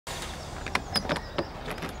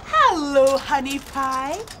Hello, honey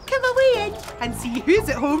pie. Come away in and see who's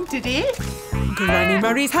at home today. Granny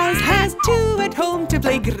Murray's house has two at home to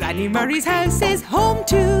play. Granny Murray's house is home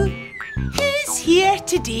too. Who's here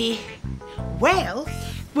today? Well,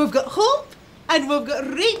 we've got Hope and we've got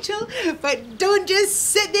Rachel, but don't just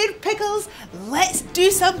sit there, Pickles. Let's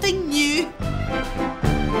do something new.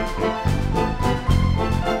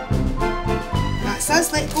 That's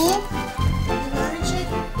us, let go. Manage it.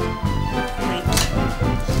 Right.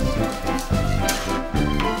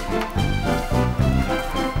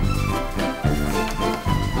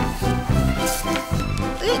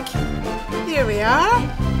 Look, here we are.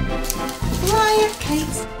 Fly our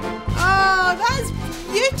kites. Oh, that's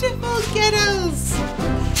beautiful, kiddos.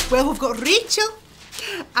 Well, we've got Rachel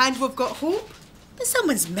and we've got Hope, but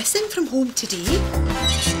someone's missing from home today.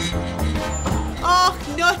 Oh,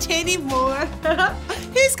 not anymore.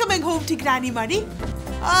 Who's coming home to Granny Murray?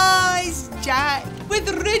 Oh, it's Jack with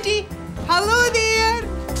Rudi. Hello there,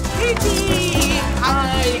 Rudi.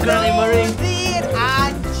 Hi, Granny Murray. There,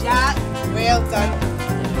 and Jack. Well done.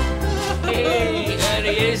 Hey, there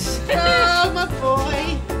he is. Oh, my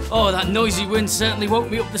boy. Oh, that noisy wind certainly woke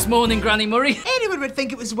me up this morning, Granny Murray. Anyone would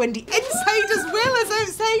think it was windy inside as well as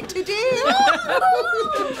outside today.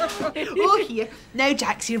 Oh, here. Now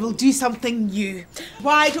Jack's here, we'll do something new.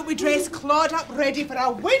 Why don't we dress Claude up ready for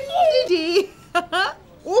a windy day?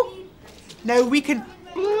 Oh, now we can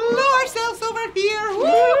blow ourselves over here. Woo!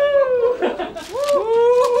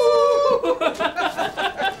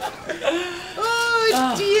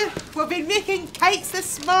 Oh, dear. We've been making kites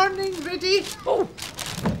this morning, Rudi. Oh.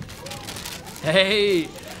 Hey,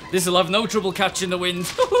 this'll have no trouble catching the wind.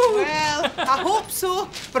 Well, I hope so.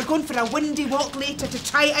 We're going for a windy walk later to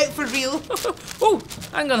try it out for real. Oh,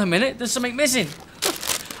 hang on a minute, there's something missing.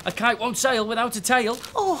 A kite won't sail without a tail.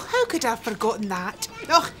 Oh, how could I have forgotten that?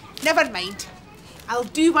 Oh, never mind. I'll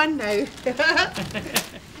do one now.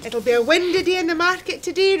 It'll be a windy day in the market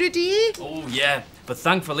today, Rudi. Oh, yeah, but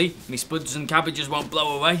thankfully, me spuds and cabbages won't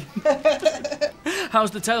blow away.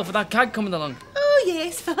 How's the tail for that kite coming along? Oh,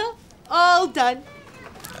 yes. All done.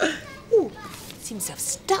 Oh, it seems to have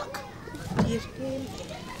stuck.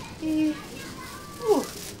 Dear. Oh,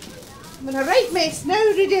 I'm in a right mess now,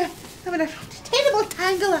 Rudi. I'm in a terrible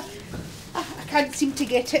tangle. I can't seem to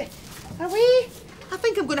get it away. I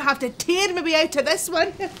think I'm going to have to tear my way out of this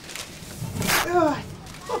one.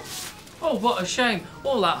 Oh, what a shame.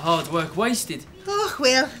 All that hard work wasted. Oh,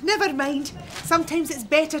 well, never mind. Sometimes it's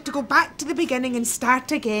better to go back to the beginning and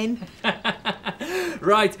start again.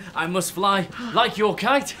 Right, I must fly, like your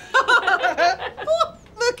kite. Oh,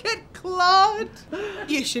 look at Claude.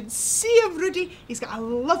 You should see him, Rudi. He's got a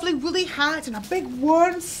lovely woolly hat and a big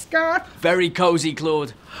warm scarf. Very cosy,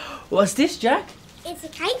 Claude. What's this, Jack? It's a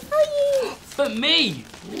kite for you. For me?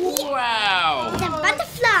 Wow. It's a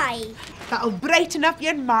butterfly. That'll brighten up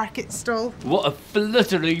your market stall. What a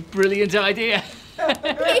fluttery brilliant idea.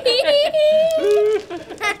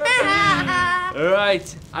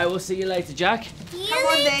 Right, I will see you later, Jack. Come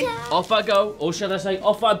on then. Off I go, or should I say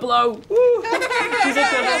off I blow. I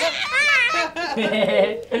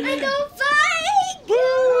don't fight.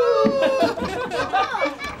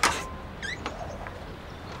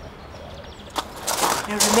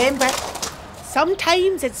 Now remember,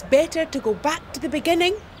 sometimes it's better to go back to the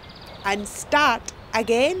beginning and start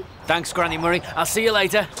again. Thanks, Granny Murray. I'll see you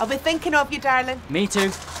later. I'll be thinking of you, darling. Me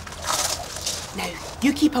too. Now,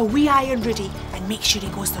 you keep a wee eye on Rudi and make sure he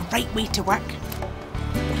goes the right way to work.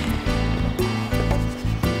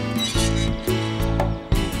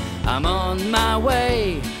 I'm on my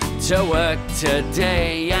way to work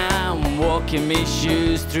today. I'm walking me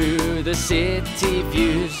shoes through the city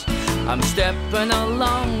views. I'm stepping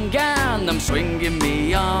along and I'm swinging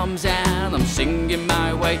me arms and I'm singing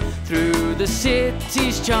my way through the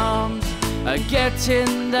city's charms.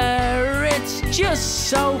 Getting there, it's just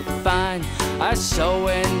so fine. I so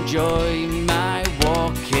enjoy my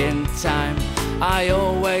walking time. I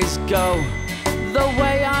always go the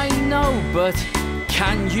way I know, but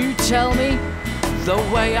can you tell me the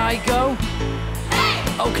way I go? Hey!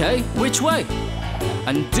 Okay, which way?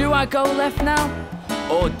 And do I go left now?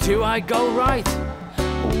 Or do I go right?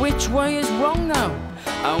 Which way is wrong now?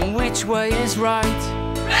 And which way is right?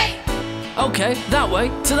 Right! Okay, that way,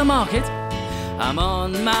 to the market. I'm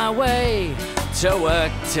on my way to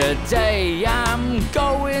work today. I'm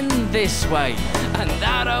going this way and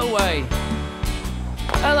that away.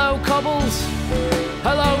 Hello, cobbles.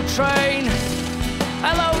 Hello, train.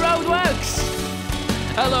 Hello, roadworks.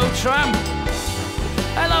 Hello, tram.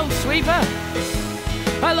 Hello, sweeper.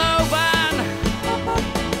 Hello, van.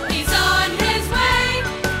 He's on his way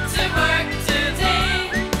to work today,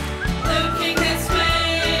 looking this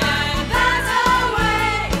way and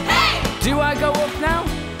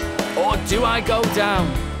I go down?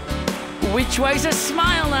 Which way's a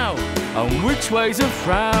smile now? And which way's a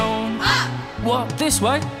frown? What, this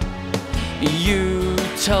way? You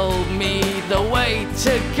told me the way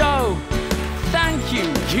to go. Thank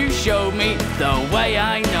you, you showed me the way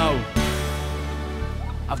I know.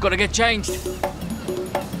 I've got to get changed.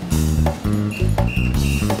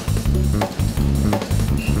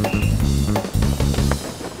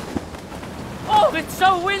 Oh, it's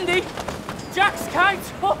so windy. Jack's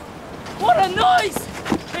kite. Oh, what a noise!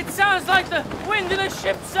 It sounds like the wind in a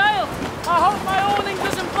ship's sail. I hope my awning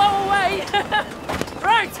doesn't blow away.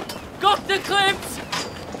 Right, got the clips.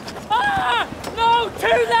 Ah, no,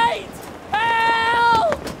 too late!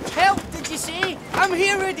 Help! Help, did you say? I'm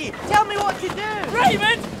here, Rudi. Tell me what to do.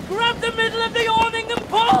 Raymond, grab the middle of the awning and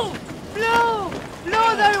pull! Blow!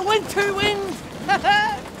 Blow the winter wind!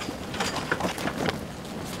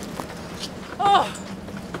 Oh,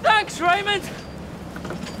 thanks, Raymond.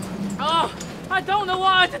 Oh, I don't know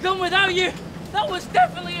what I'd have done without you. That was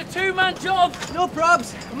definitely a two-man job. No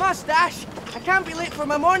probs. Mustache. I can't be late for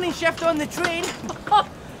my morning shift on the train.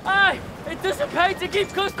 Aye, it doesn't pay to keep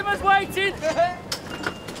customers waiting.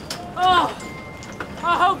 Oh,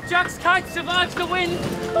 I hope Jack's kite survives the wind.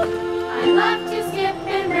 I love to skip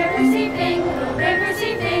in Riverseafingal,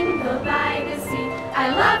 Riverseafingal by the sea. I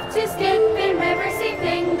love to skip in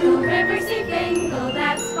Riverseafingal, Riverseafingal,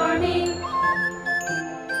 that's for me.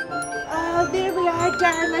 Oh, there we are,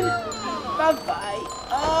 darling. Bye-bye.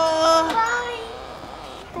 Oh.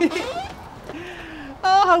 Bye.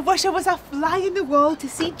 Oh, I wish I was a fly in the wall to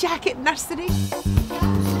see Jack at nursery.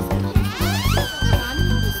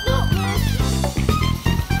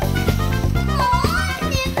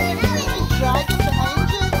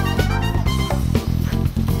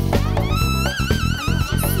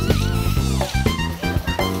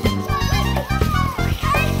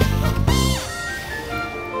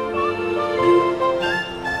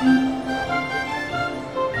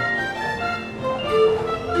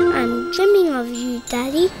 I'm dreaming of you,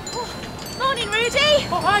 Daddy. Morning, Rudi.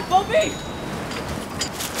 Oh, hi, Bobby.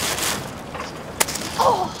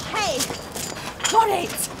 Oh, hey. Got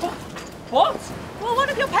it. What? Well, one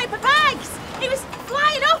of your paper bags. It was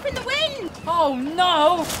flying off in the wind. Oh,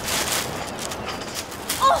 no.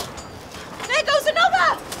 Oh, there goes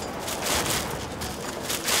another.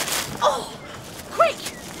 Oh, quick,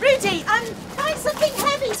 Rudi, find something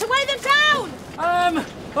heavy to weigh them down.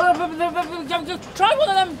 Try one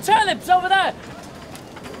of them turnips over there.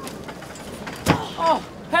 Oh,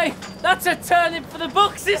 hey, that's a turnip for the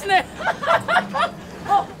books, isn't it?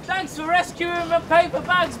 Oh, thanks for rescuing my paper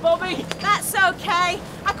bags, Bobby. That's okay.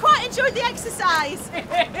 I quite enjoyed the exercise.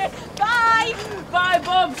 Bye. Bye,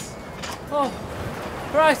 Bobs. Oh,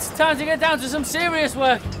 right, time to get down to some serious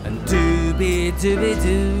work. And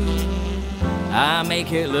doobie-doobie-doo, I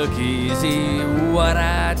make it look easy. What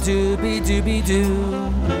I doobie-doobie-doo,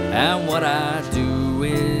 and what I do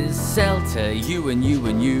is sell to you and you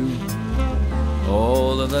and you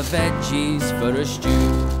all of the veggies for a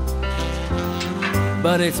stew.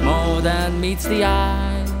 But it's more than meets the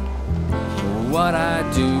eye, what I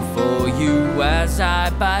do for you as I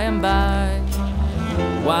by and by,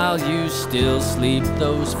 while you still sleep,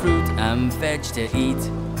 those fruit and veg to eat,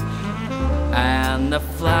 and the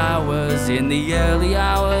flowers in the early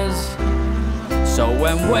hours. So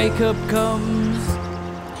when wake up comes,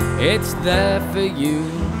 it's there for you.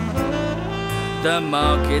 The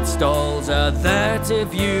market stalls are there to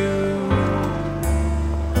view.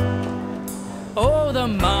 Oh, the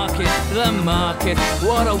market,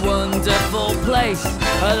 what a wonderful place.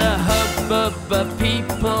 The hubbub of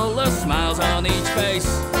people, the smiles on each face.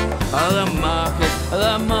 The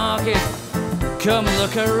market, come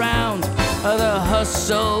look around. The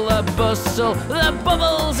hustle, the bustle, the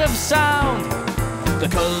bubbles of sound. The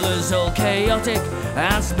colours all chaotic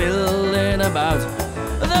and spilling about.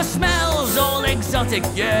 The smells all exotic,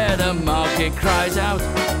 yeah, the market cries out.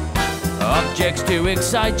 Objects to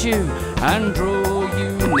excite you and draw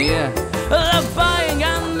you near. The buying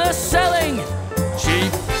and the selling,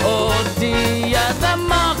 cheap or dear.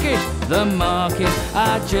 The market,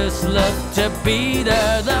 I just love to be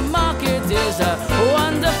there. The market is a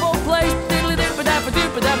wonderful place.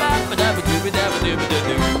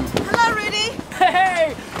 Hello, Rudi.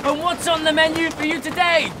 Hey, and what's on the menu for you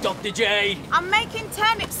today, Dr. J? I'm making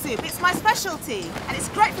turnip soup. It's my specialty, and it's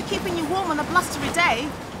great for keeping you warm on a blustery day.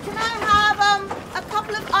 Can I have a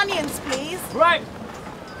couple of onions, please? Right.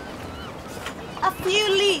 A few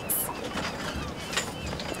leeks.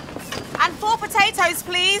 And 4 potatoes,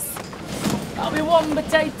 please. That'll be 1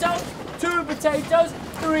 potato, 2 potatoes,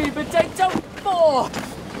 3 potatoes, 4.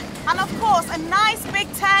 And of course, a nice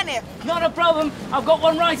big turnip. Not a problem. I've got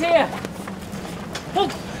one right here. Oh,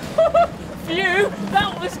 phew,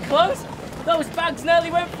 that was close. Those bags nearly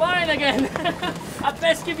went flying again. I'd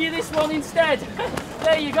best give you this one instead.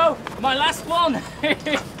 There you go, my last one.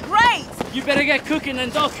 Great! You better get cooking then,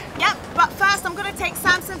 Doc. Yep, but first I'm going to take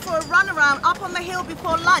Sampson for a run around up on the hill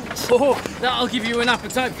before lunch. Oh, that'll give you an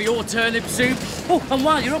appetite for your turnip soup. Oh, and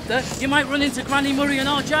while you're up there, you might run into Granny Murray and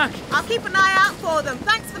our Jack. I'll keep an eye out for them.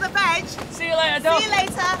 Thanks for the veg. See you later, Doc. See you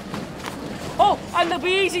later. Oh, and they'll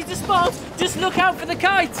be easy to spot. Just look out for the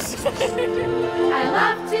kites. I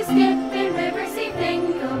love to skip in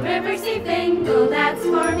Riverseafingal, Riverseafingal, that's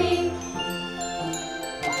for me.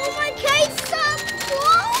 Oh, my kite, Sam!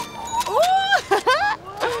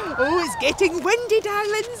 Oh, it's getting windy,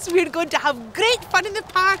 darlings. We're going to have great fun in the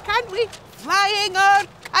park, aren't we? Flying our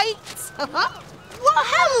kites. Well,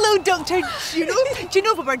 hello, Dr. Juno. Do you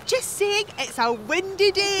know what we're just saying? It's a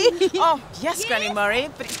windy day. Oh, yes, Granny Murray,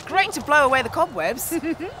 but it's great to blow away the cobwebs.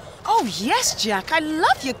 Oh, yes, Jack, I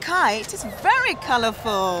love your kite. It's very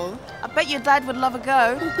colourful. I bet your dad would love a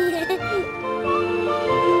go.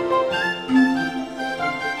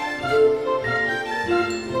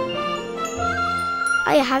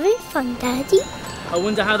 Are you having fun, Daddy? I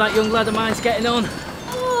wonder how that young lad of mine's getting on.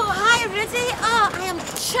 Oh, hi, Rudi. Oh, I am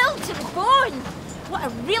chilled to the bone. What I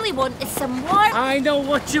really want is some warm... I know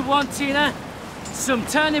what you want, Tina. Some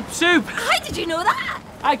turnip soup. How did you know that?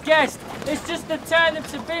 I guessed. It's just the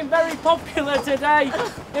turnips have been very popular today.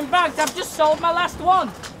 In fact, I've just sold my last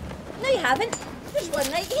one. No, you haven't. There's one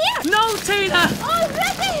right here. No, Tina! Oh,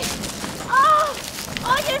 Rudi!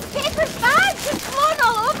 Oh, your paper bags have flown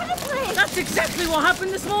all over the place. That's exactly what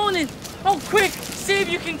happened this morning. Oh, quick, see if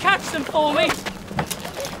you can catch them for me.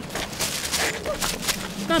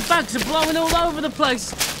 My bags are blowing all over the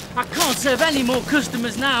place. I can't serve any more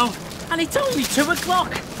customers now. And it's only 2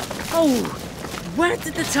 o'clock. Oh, where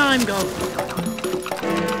did the time go?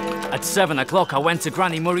 At 7 o'clock, I went to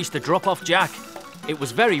Granny Murray's to drop off Jack. It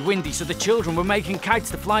was very windy, so the children were making kites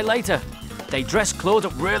to fly later. They dressed Claude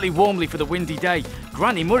up really warmly for the windy day.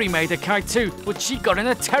 Granny Murray made a kite too, but she got in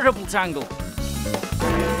a terrible tangle.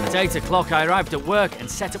 At 8 o'clock, I arrived at work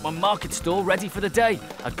and set up my market stall ready for the day.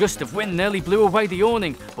 A gust of wind nearly blew away the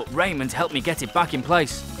awning, but Raymond helped me get it back in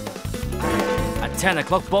place. At 10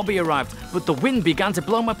 o'clock, Bobby arrived, but the wind began to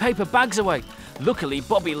blow my paper bags away. Luckily,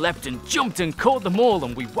 Bobby leapt and jumped and caught them all,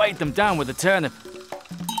 and we weighed them down with a turnip.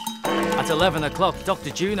 At 11 o'clock, Dr.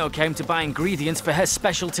 Juno came to buy ingredients for her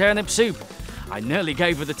special turnip soup. I nearly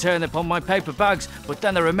gave her the turnip on my paper bags, but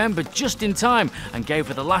then I remembered just in time and gave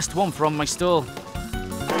her the last one from my stall.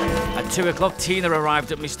 At 2 o'clock, Tina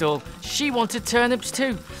arrived at my stall. She wanted turnips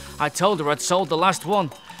too. I told her I'd sold the last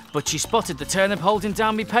one, but she spotted the turnip holding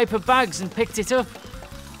down my paper bags and picked it up.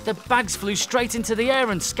 The bags flew straight into the air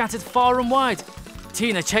and scattered far and wide.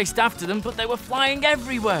 Tina chased after them, but they were flying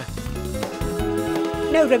everywhere.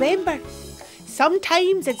 Now remember,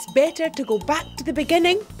 sometimes it's better to go back to the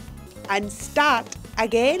beginning and start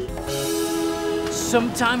again.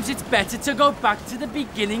 Sometimes it's better to go back to the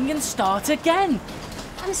beginning and start again.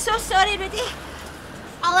 I'm so sorry, Rudi.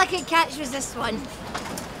 All I could catch was this one.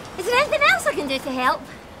 Is there anything else I can do to help?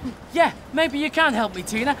 Yeah, maybe you can help me,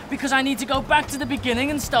 Tina, because I need to go back to the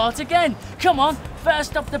beginning and start again. Come on,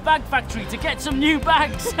 first up the bag factory to get some new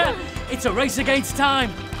bags. It's a race against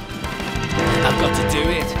time. I've got to do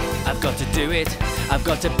it, I've got to do it. I've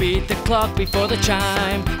got to beat the clock before the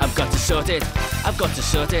chime. I've got to sort it, I've got to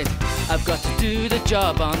sort it. I've got to do the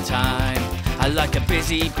job on time. I like a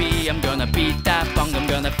busy bee, I'm gonna beat that bong. I'm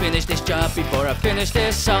gonna finish this job before I finish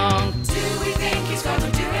this song. Do we think he's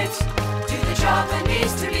gonna do it? Do the job that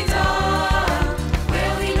needs to be done?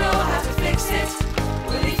 Will he know how to fix it?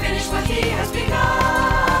 Will he finish what he has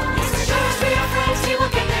begun? Yes, as sure as we are friends, he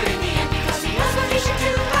will get there in the end, because he knows what he should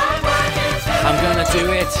do and work it through. I'm gonna do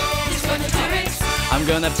it, He's gonna do it. I'm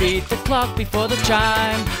gonna beat the clock before the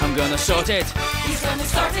chime. I'm gonna sort it, He's gonna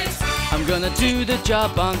start it. I'm gonna do the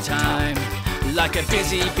job on time. Like a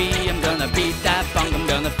busy bee, I'm gonna beat that bong. I'm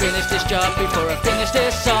gonna finish this job before I finish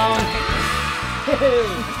this song.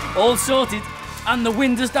 All sorted, and the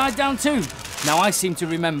wind has died down too. Now I seem to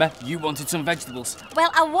remember you wanted some vegetables.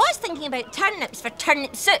 Well, I was thinking about turnips for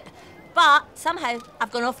turnip soup, but somehow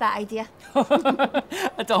I've gone off that idea.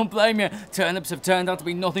 I don't blame you. Turnips have turned out to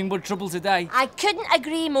be nothing but trouble today. I couldn't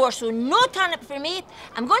agree more, so no turnip for me.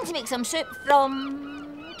 I'm going to make some soup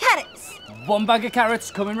from carrots. 1 bag of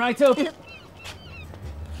carrots coming right up.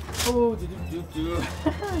 Oh,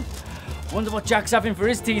 wonder what Jack's having for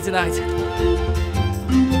his tea tonight.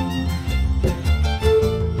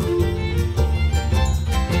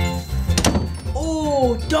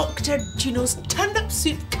 Oh, Dr. Juno's turnip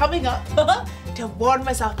soup coming up to warm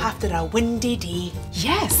us up after a windy day.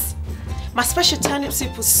 Yes. My special turnip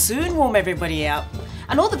soup will soon warm everybody up.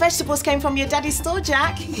 And all the vegetables came from your daddy's store,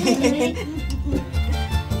 Jack. Rudi,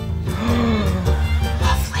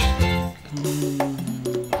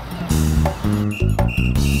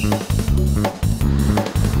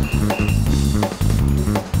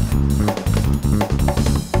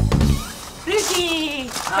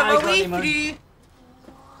 come Hi, away Granny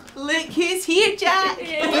through. Look who's here, Jack.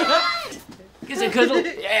 Give us a cuddle.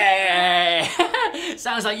 Yeah.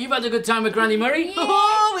 Sounds like you've had a good time with Granny Murray.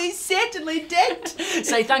 Oh, we certainly did.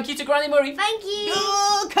 Say thank you to Granny Murray. Thank you.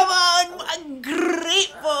 Oh, come on, what a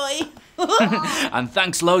great boy. And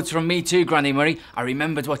thanks loads from me too, Granny Murray. I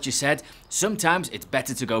remembered what you said. Sometimes it's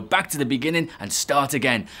better to go back to the beginning and start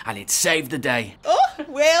again, and it saved the day. Oh,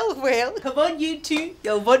 well, come on you two.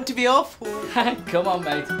 You'll want to be off home. Come on,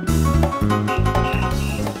 mate.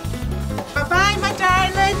 Bye-bye, my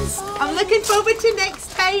darlings. I'm looking forward to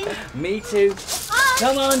next time. Me too.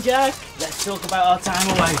 Come on, Jack. Let's talk about our time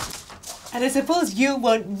away. And I suppose you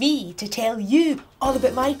want me to tell you all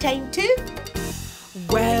about my time too?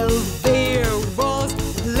 Well, there was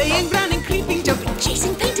playing, running, creeping, jumping,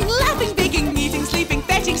 chasing, painting, laughing, baking, eating, sleeping,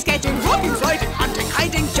 betting, sketching, walking, sliding, hunting,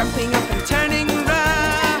 hiding, jumping up and turning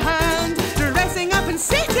round, dressing up and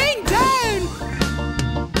sitting down.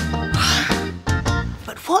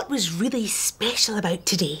 But what was really special about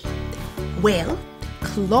today? Well,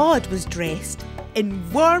 Claude was dressed in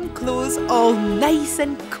warm clothes, all nice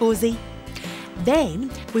and cosy. Then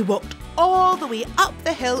we walked all the way up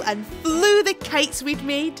the hill and flew the kites we'd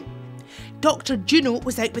made. Dr. Juno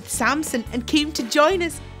was out with Sampson and came to join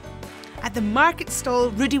us. At the market stall,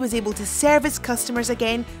 Rudi was able to serve his customers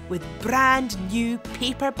again with brand new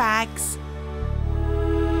paper bags.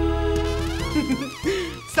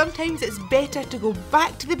 Sometimes it's better to go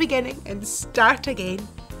back to the beginning and start again.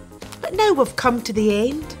 But now we've come to the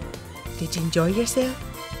end. Did you enjoy yourself?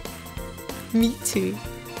 Me too.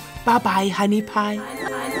 Bye-bye, honey pie. I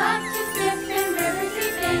love to skip in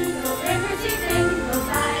Riverseafingal, Riverseafingal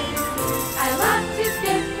by the sea. I love to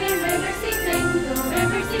skip in Riverseafingal,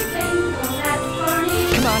 Riverseafingal, that's for me.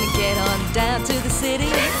 Come on and get on down to the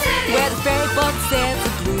city, where the ferry boat sails the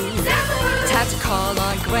blue. Time to call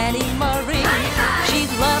on Granny Murray.